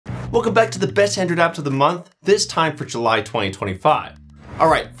Welcome back to the best Android apps of the month, this time for July 2025.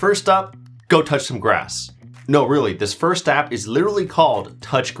 Alright, first up, go touch some grass. No, really, this first app is literally called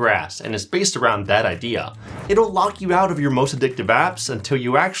Touch Grass and is based around that idea. It'll lock you out of your most addictive apps until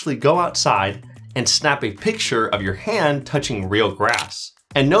you actually go outside and snap a picture of your hand touching real grass.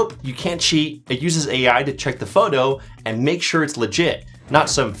 And nope, you can't cheat. It uses AI to check the photo and make sure it's legit, not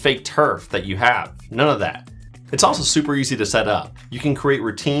some fake turf that you have. None of that. It's also super easy to set up. You can create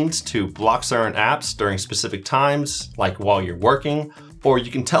routines to block certain apps during specific times, like while you're working, or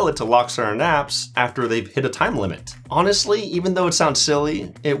you can tell it to lock certain apps after they've hit a time limit. Honestly, even though it sounds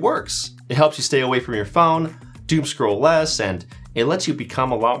silly, it works. It helps you stay away from your phone, doom scroll less, and it lets you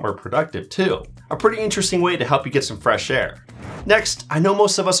become a lot more productive too. A pretty interesting way to help you get some fresh air. Next, I know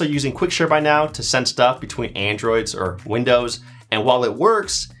most of us are using QuickShare by now to send stuff between Androids or Windows, and while it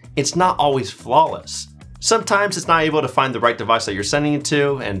works, it's not always flawless. Sometimes it's not able to find the right device that you're sending it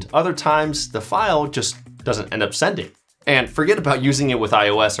to, and other times the file just doesn't end up sending. And forget about using it with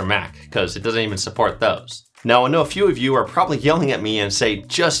iOS or Mac, because it doesn't even support those. Now I know a few of you are probably yelling at me and say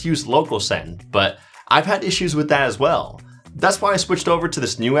just use local send, but I've had issues with that as well. That's why I switched over to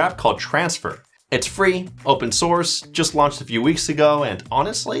this new app called Transfer. It's free, open source, just launched a few weeks ago, and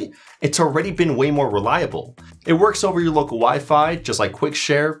honestly, it's already been way more reliable. It works over your local Wi-Fi, just like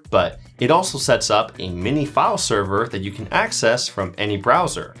QuickShare, but it also sets up a mini file server that you can access from any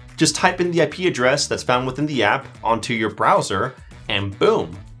browser. Just type in the IP address that's found within the app onto your browser, and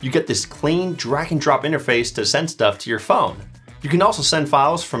boom, you get this clean drag and drop interface to send stuff to your phone. You can also send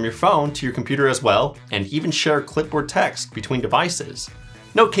files from your phone to your computer as well, and even share clipboard text between devices.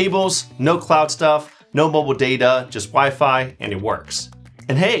 No cables, no cloud stuff, no mobile data, just Wi-Fi, and it works.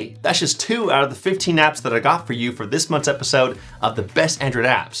 And hey, that's just 2 out of the 15 apps that I got for you for this month's episode of the best Android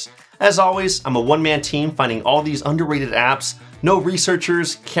apps. As always, I'm a one-man team finding all these underrated apps. No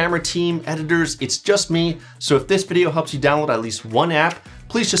researchers, camera team, editors, it's just me. So if this video helps you download at least one app,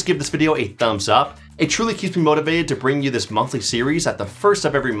 please just give this video a thumbs up. It truly keeps me motivated to bring you this monthly series at the first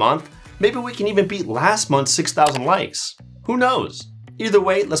of every month. Maybe we can even beat last month's 6,000 likes. Who knows? Either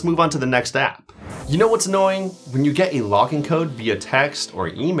way, let's move on to the next app. You know what's annoying? When you get a login code via text or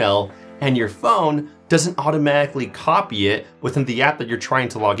email and your phone doesn't automatically copy it within the app that you're trying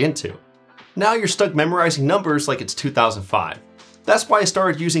to log into. Now you're stuck memorizing numbers like it's 2005. That's why I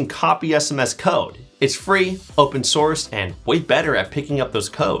started using Copy SMS Code. It's free, open source, and way better at picking up those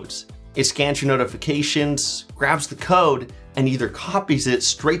codes. It scans your notifications, grabs the code, and either copies it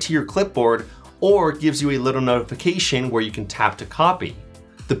straight to your clipboard or gives you a little notification where you can tap to copy.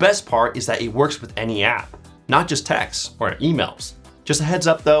 The best part is that it works with any app, not just text or emails. Just a heads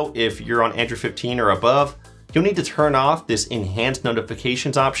up though, if you're on Android 15 or above, you'll need to turn off this enhanced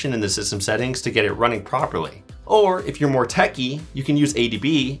notifications option in the system settings to get it running properly. Or if you're more techie, you can use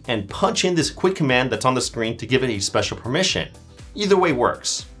ADB and punch in this quick command that's on the screen to give it a special permission. Either way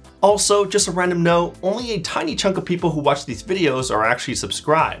works. Also, just a random note, only a tiny chunk of people who watch these videos are actually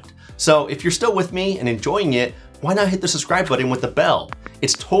subscribed. So if you're still with me and enjoying it, why not hit the subscribe button with the bell?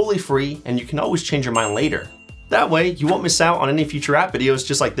 It's totally free and you can always change your mind later. That way you won't miss out on any future app videos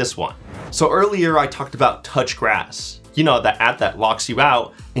just like this one. So earlier I talked about Touch Grass. You know, that app that locks you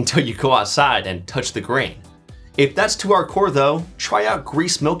out until you go outside and touch the green. If that's too hardcore though, try out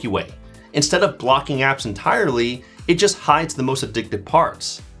GreaseMilkyWay. Instead of blocking apps entirely, it just hides the most addictive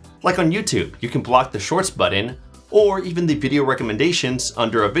parts. Like on YouTube, you can block the shorts button or even the video recommendations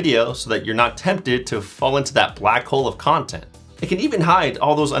under a video so that you're not tempted to fall into that black hole of content. It can even hide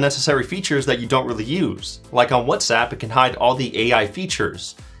all those unnecessary features that you don't really use. Like on WhatsApp, it can hide all the AI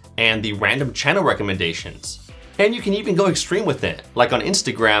features and the random channel recommendations. And you can even go extreme with it. Like on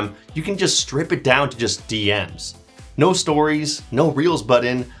Instagram, you can just strip it down to just DMs. No stories, no Reels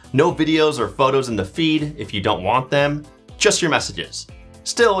button, no videos or photos in the feed if you don't want them, just your messages.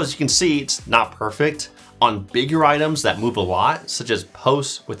 Still, as you can see, it's not perfect. On bigger items that move a lot, such as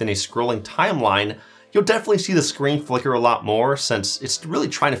posts within a scrolling timeline, you'll definitely see the screen flicker a lot more since it's really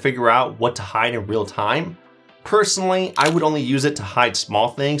trying to figure out what to hide in real time. Personally, I would only use it to hide small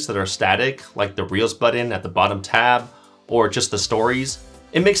things that are static, like the Reels button at the bottom tab, or just the stories.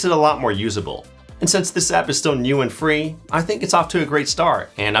 It makes it a lot more usable. And since this app is still new and free, I think it's off to a great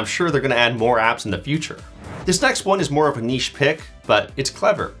start, and I'm sure they're gonna add more apps in the future. This next one is more of a niche pick, but it's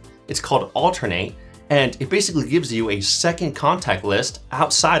clever. It's called Alternate, and it basically gives you a second contact list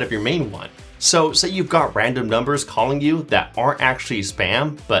outside of your main one. So say you've got random numbers calling you that aren't actually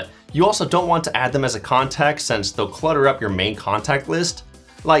spam, but you also don't want to add them as a contact since they'll clutter up your main contact list.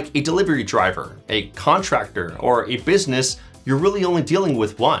 Like a delivery driver, a contractor, or a business you're really only dealing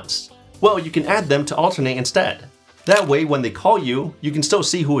with once. Well, you can add them to Alternate instead. That way, when they call you, you can still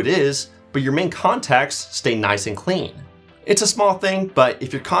see who it is, but your main contacts stay nice and clean. It's a small thing, but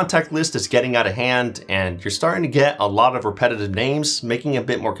if your contact list is getting out of hand and you're starting to get a lot of repetitive names, making it a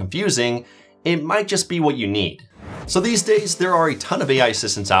bit more confusing, it might just be what you need. So these days, there are a ton of AI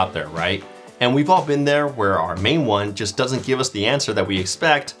assistants out there, right? And we've all been there where our main one just doesn't give us the answer that we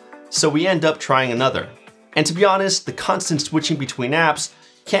expect, so we end up trying another. And to be honest, the constant switching between apps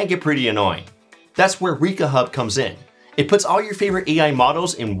can get pretty annoying. That's where RikkaHub comes in. It puts all your favorite AI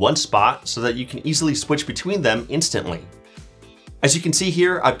models in one spot so that you can easily switch between them instantly. As you can see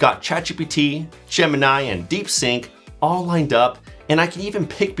here, I've got ChatGPT, Gemini, and DeepSync all lined up, and I can even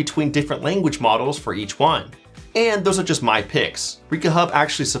pick between different language models for each one. And those are just my picks. RikkaHub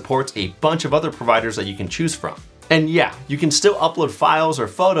actually supports a bunch of other providers that you can choose from. And yeah, you can still upload files or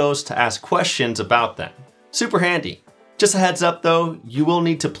photos to ask questions about them. Super handy. Just a heads up though, you will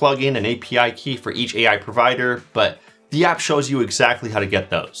need to plug in an API key for each AI provider, but the app shows you exactly how to get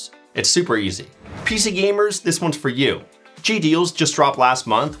those. It's super easy. PC gamers, this one's for you. Dealz just dropped last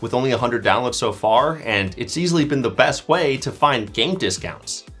month with only 100 downloads so far, and it's easily been the best way to find game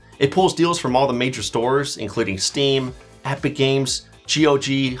discounts. It pulls deals from all the major stores, including Steam, Epic Games,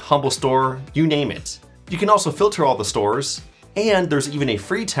 GOG, Humble Store, you name it. You can also filter all the stores, and there's even a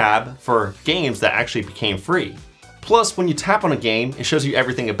free tab for games that actually became free. Plus, when you tap on a game, it shows you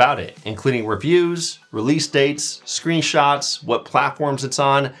everything about it, including reviews, release dates, screenshots, what platforms it's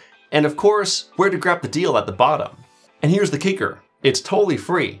on, and of course, where to grab the deal at the bottom. And here's the kicker, it's totally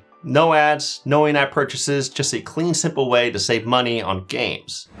free. No ads, no in-app purchases, just a clean, simple way to save money on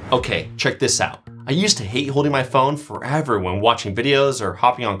games. Okay, check this out. I used to hate holding my phone forever when watching videos or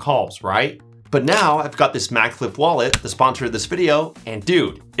hopping on calls, right? But now I've got this MagFlip wallet, the sponsor of this video, and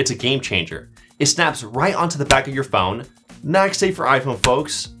dude, it's a game changer. It snaps right onto the back of your phone. MagSafe for iPhone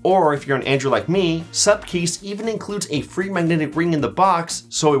folks, or if you're an Android like me, Subcase even includes a free magnetic ring in the box,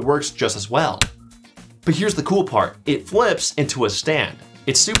 so it works just as well. But here's the cool part, it flips into a stand.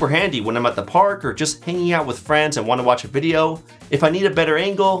 It's super handy when I'm at the park or just hanging out with friends and want to watch a video. If I need a better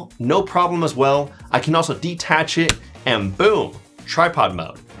angle, no problem as well. I can also detach it and boom, tripod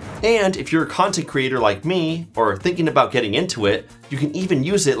mode. And if you're a content creator like me or thinking about getting into it, you can even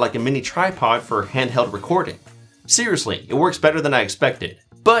use it like a mini tripod for handheld recording. Seriously, it works better than I expected.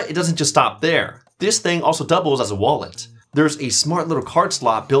 But it doesn't just stop there. This thing also doubles as a wallet. There's a smart little card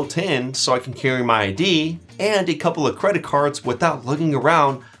slot built in so I can carry my ID and a couple of credit cards without lugging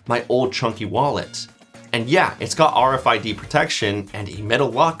around my old chunky wallet. And yeah, it's got RFID protection and a metal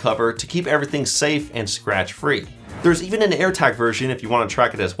lock cover to keep everything safe and scratch free. There's even an AirTag version if you want to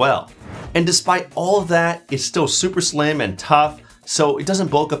track it as well. And despite all of that, it's still super slim and tough, so it doesn't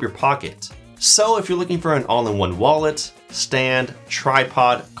bulk up your pocket. So if you're looking for an all-in-one wallet, stand,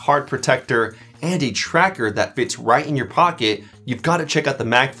 tripod, card protector, and a tracker that fits right in your pocket, you've got to check out the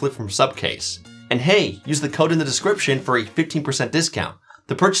MagFlip from Subcase. And hey, use the code in the description for a 15% discount.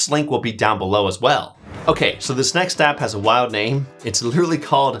 The purchase link will be down below as well. Okay, so this next app has a wild name. It's literally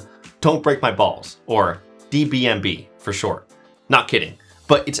called Don't Break My Balls, or DBMB for short. Not kidding,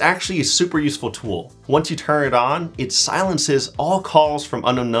 but it's actually a super useful tool. Once you turn it on, it silences all calls from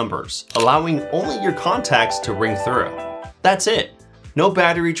unknown numbers, allowing only your contacts to ring through. That's it. No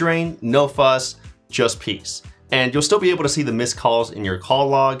battery drain, no fuss, just peace. And you'll still be able to see the missed calls in your call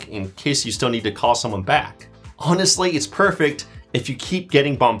log in case you still need to call someone back. Honestly, it's perfect if you keep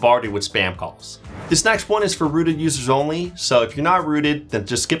getting bombarded with spam calls. This next one is for rooted users only, so if you're not rooted, then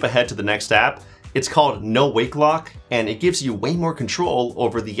just skip ahead to the next app. It's called NoWakeLock, and it gives you way more control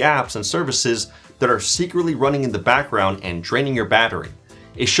over the apps and services that are secretly running in the background and draining your battery.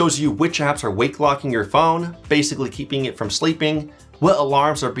 It shows you which apps are wake locking your phone, basically keeping it from sleeping, what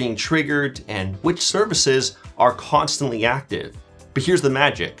alarms are being triggered, and which services are constantly active. But here's the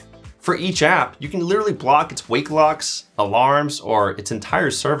magic. For each app, you can literally block its wake locks, alarms, or its entire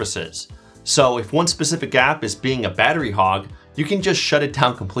services. So if one specific app is being a battery hog, you can just shut it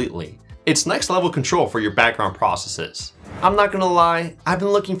down completely. It's next level control for your background processes. I'm not gonna lie, I've been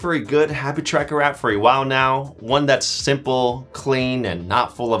looking for a good habit tracker app for a while now, one that's simple, clean, and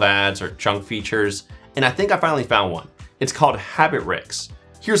not full of ads or junk features, and I think I finally found one. It's called HabitRix.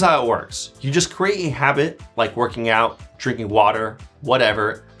 Here's how it works. You just create a habit, like working out, drinking water,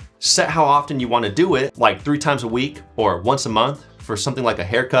 whatever, set how often you wanna do it, like 3 times a week or once a month for something like a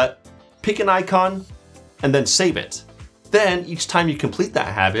haircut, pick an icon, and then save it. Then each time you complete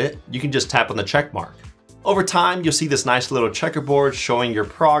that habit, you can just tap on the check mark. Over time, you'll see this nice little checkerboard showing your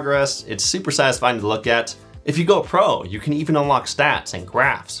progress. It's super satisfying to look at. If you go pro, you can even unlock stats and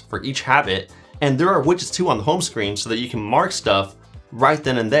graphs for each habit, and there are widgets too on the home screen so that you can mark stuff right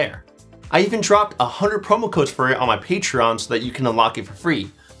then and there. I even dropped 100 promo codes for it on my Patreon so that you can unlock it for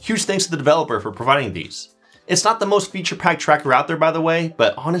free. Huge thanks to the developer for providing these. It's not the most feature-packed tracker out there, by the way,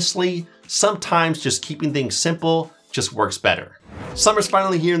 but honestly, sometimes just keeping things simple just works better. Summer's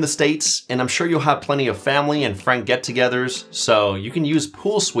finally here in the States, and I'm sure you'll have plenty of family and friend get-togethers, so you can use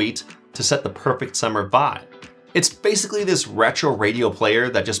Poolsuite to set the perfect summer vibe. It's basically this retro radio player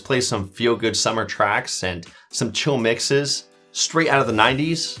that just plays some feel-good summer tracks and some chill mixes straight out of the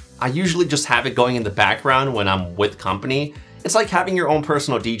 90s. I usually just have it going in the background when I'm with company. It's like having your own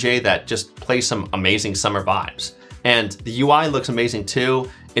personal DJ that just plays some amazing summer vibes. And the UI looks amazing too.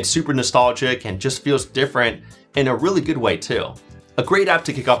 It's super nostalgic and just feels different in a really good way too. A great app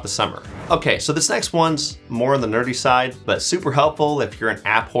to kick off the summer. Okay, so this next one's more on the nerdy side, but super helpful if you're an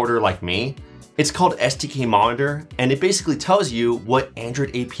app hoarder like me. It's called SDK Monitor, and it basically tells you what Android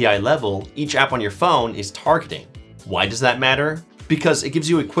API level each app on your phone is targeting. Why does that matter? Because it gives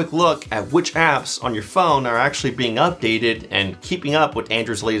you a quick look at which apps on your phone are actually being updated and keeping up with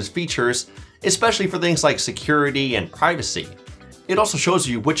Android's latest features, especially for things like security and privacy. It also shows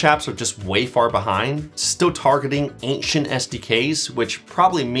you which apps are just way far behind, still targeting ancient SDKs, which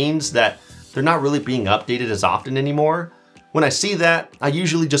probably means that they're not really being updated as often anymore. When I see that, I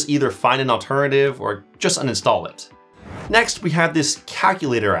usually just either find an alternative or just uninstall it. Next, we have this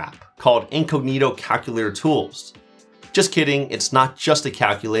calculator app called Incognito Calculator Tools. Just kidding, it's not just a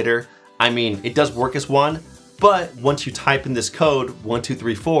calculator. I mean, it does work as one, but once you type in this code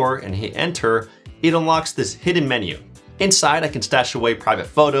 1234 and hit enter, it unlocks this hidden menu. Inside, I can stash away private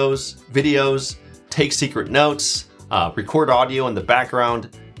photos, videos, take secret notes, record audio in the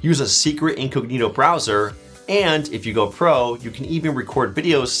background, use a secret incognito browser, and if you go pro, you can even record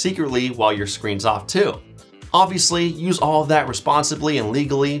videos secretly while your screen's off too. Obviously, use all of that responsibly and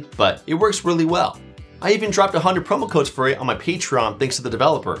legally, but it works really well. I even dropped 100 promo codes for it on my Patreon thanks to the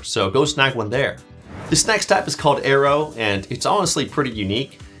developer, so go snag one there. This next app is called Arrow, and it's honestly pretty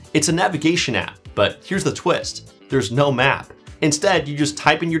unique. It's a navigation app, but here's the twist. There's no map. Instead, you just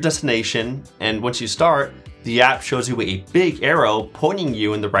type in your destination, and once you start, the app shows you a big arrow pointing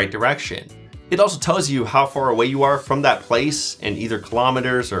you in the right direction. It also tells you how far away you are from that place in either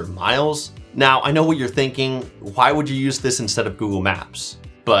kilometers or miles. Now, I know what you're thinking, why would you use this instead of Google Maps?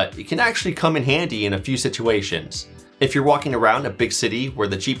 But it can actually come in handy in a few situations. If you're walking around a big city where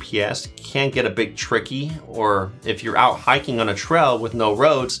the GPS can get a bit tricky, or if you're out hiking on a trail with no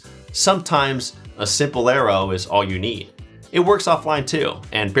roads, sometimes a simple arrow is all you need. It works offline too,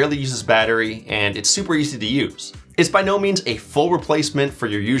 and barely uses battery, and it's super easy to use. It's by no means a full replacement for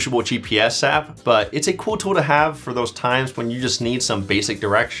your usual GPS app, but it's a cool tool to have for those times when you just need some basic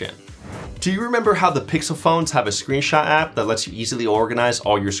direction. Do you remember how the Pixel phones have a screenshot app that lets you easily organize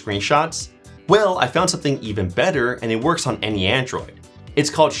all your screenshots? Well, I found something even better, and it works on any Android. It's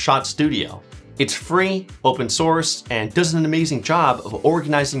called Shot Studio. It's free, open source, and does an amazing job of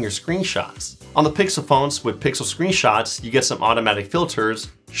organizing your screenshots. On the Pixel phones with Pixel screenshots, you get some automatic filters,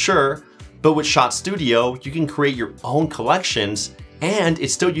 sure, but with Shot Studio, you can create your own collections, and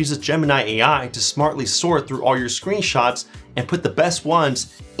it still uses Gemini AI to smartly sort through all your screenshots and put the best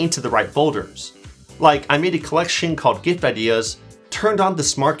ones into the right folders. Like, I made a collection called Gift Ideas, turned on the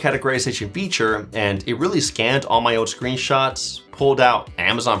smart categorization feature, and it really scanned all my old screenshots, pulled out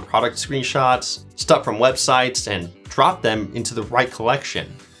Amazon product screenshots, stuff from websites, and dropped them into the right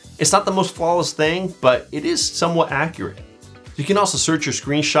collection. It's not the most flawless thing, but it is somewhat accurate. You can also search your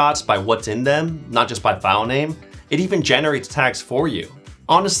screenshots by what's in them, not just by file name. It even generates tags for you.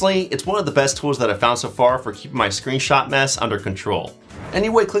 Honestly, it's one of the best tools that I've found so far for keeping my screenshot mess under control.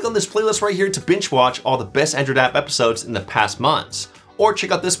 Anyway, click on this playlist right here to binge watch all the best Android app episodes in the past months. Or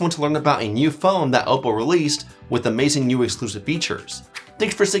check out this one to learn about a new phone that Oppo released with amazing new exclusive features.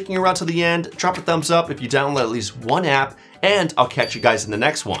 Thanks for sticking around to the end, drop a thumbs up if you download at least one app, and I'll catch you guys in the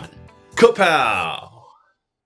next one. Kapow!